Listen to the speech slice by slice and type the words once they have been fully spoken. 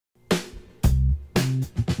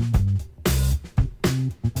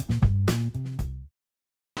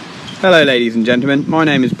Hello ladies and gentlemen, my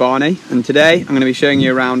name is Barney and today I'm going to be showing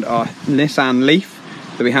you around our Nissan Leaf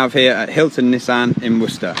that we have here at Hylton Nissan in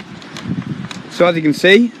Worcester. So as you can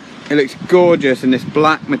see, it looks gorgeous in this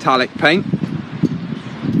black metallic paint.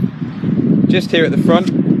 Just here at the front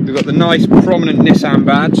we've got the nice prominent Nissan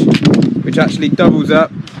badge, which actually doubles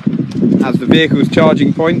up as the vehicle's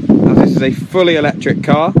charging point, as this is a fully electric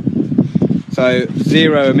car, so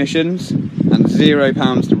 0 emissions and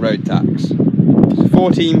 £0 to road tax.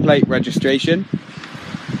 14 plate registration.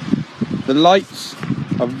 The lights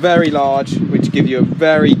are very large, which give you a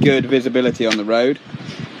very good visibility on the road,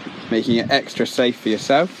 making it extra safe for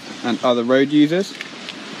yourself and other road users.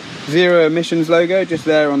 0 emissions logo just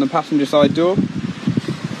there on the passenger side door.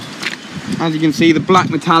 As you can see, the black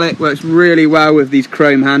metallic works really well with these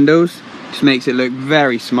chrome handles, just makes it look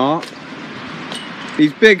very smart.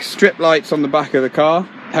 These big strip lights on the back of the car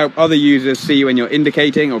help other users see when you're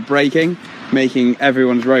indicating or braking, making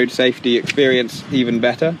everyone's road safety experience even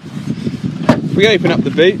better. If we open up the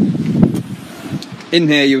boot, in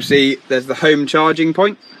here you'll see there's the home charging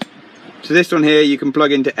point. So this one here you can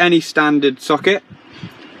plug into any standard socket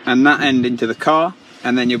and that end into the car,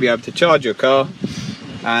 and then you'll be able to charge your car,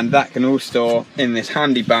 and that can all store in this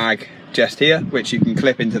handy bag just here, which you can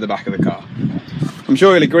clip into the back of the car. I'm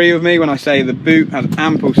sure you'll agree with me when I say the boot has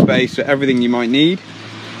ample space for everything you might need.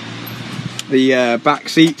 The back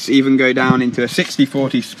seats even go down into a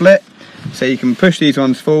 60-40 split, so you can push these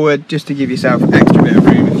ones forward just to give yourself an extra bit of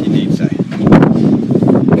room if you need so.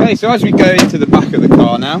 Okay, so as we go into the back of the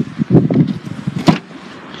car now,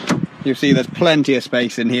 you'll see there's plenty of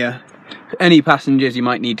space in here for any passengers you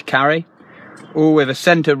might need to carry, all with a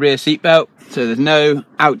centre rear seat belt, so there's no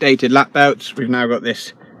outdated lap belts. We've now got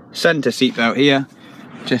this centre seat belt here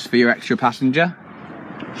just for your extra passenger.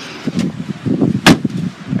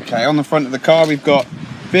 Okay, on the front of the car we've got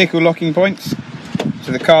vehicle locking points,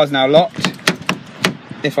 so the car's now locked.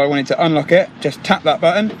 If I wanted to unlock it, just tap that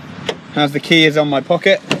button, as the key is on my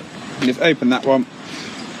pocket, and just open that one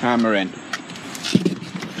and we're in.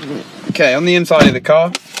 Okay, on the inside of the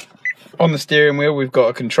car, on the steering wheel we've got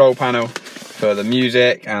a control panel for the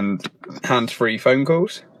music and hands-free phone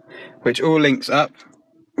calls, which all links up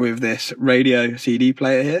with this radio CD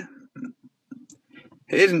player here.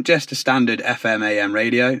 It isn't just a standard FM AM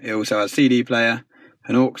radio, it also has CD player,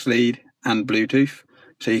 an aux lead and Bluetooth,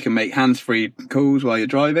 so you can make hands-free calls while you're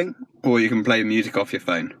driving, or you can play music off your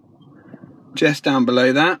phone. Just down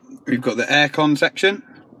below that we've got the aircon section,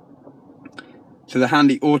 so the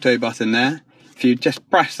handy auto button there, if you just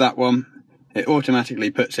press that one it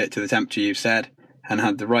automatically puts it to the temperature you've said and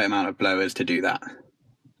had the right amount of blowers to do that.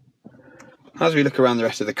 As we look around the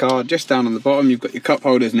rest of the car, just down on the bottom you've got your cup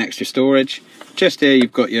holders and extra storage. Just here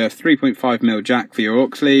you've got your 3.5mm jack for your aux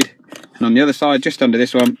lead, and on the other side, just under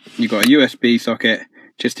this one, you've got a USB socket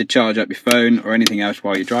just to charge up your phone or anything else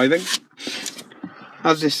while you're driving.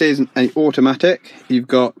 As this is an automatic, you've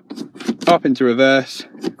got up into reverse,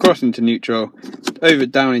 cross into neutral, over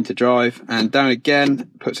down into drive, and down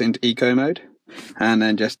again puts it into eco mode, and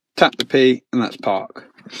then just tap the P and that's park.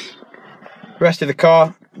 The rest of the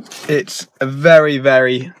car, it's a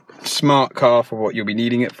very smart car for what you'll be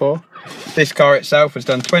needing it for. This car itself has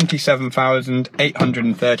done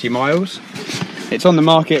 27,830 miles. It's on the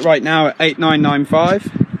market right now at 8,995.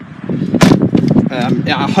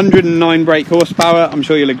 109 brake horsepower. I'm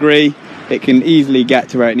sure you'll agree it can easily get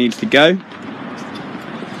to where it needs to go.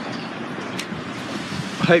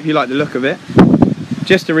 I hope you like the look of it.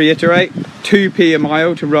 Just to reiterate, 2p a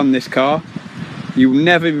mile to run this car. You'll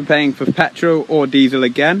never be paying for petrol or diesel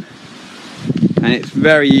again, and it's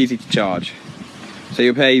very easy to charge. So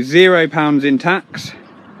you'll pay £0 in tax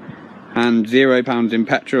and £0 in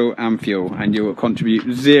petrol and fuel, and you will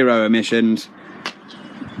contribute 0 emissions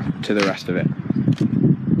to the rest of it.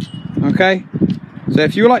 Okay, so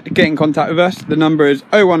if you would like to get in contact with us, the number is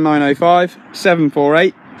 01905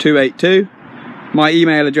 748 282. My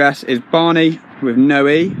email address is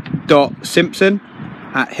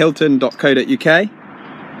barney.simpson@hylton.co.uk.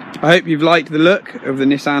 I hope you've liked the look of the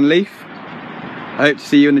Nissan Leaf. I hope to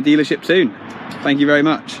see you in the dealership soon. Thank you very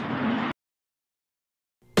much.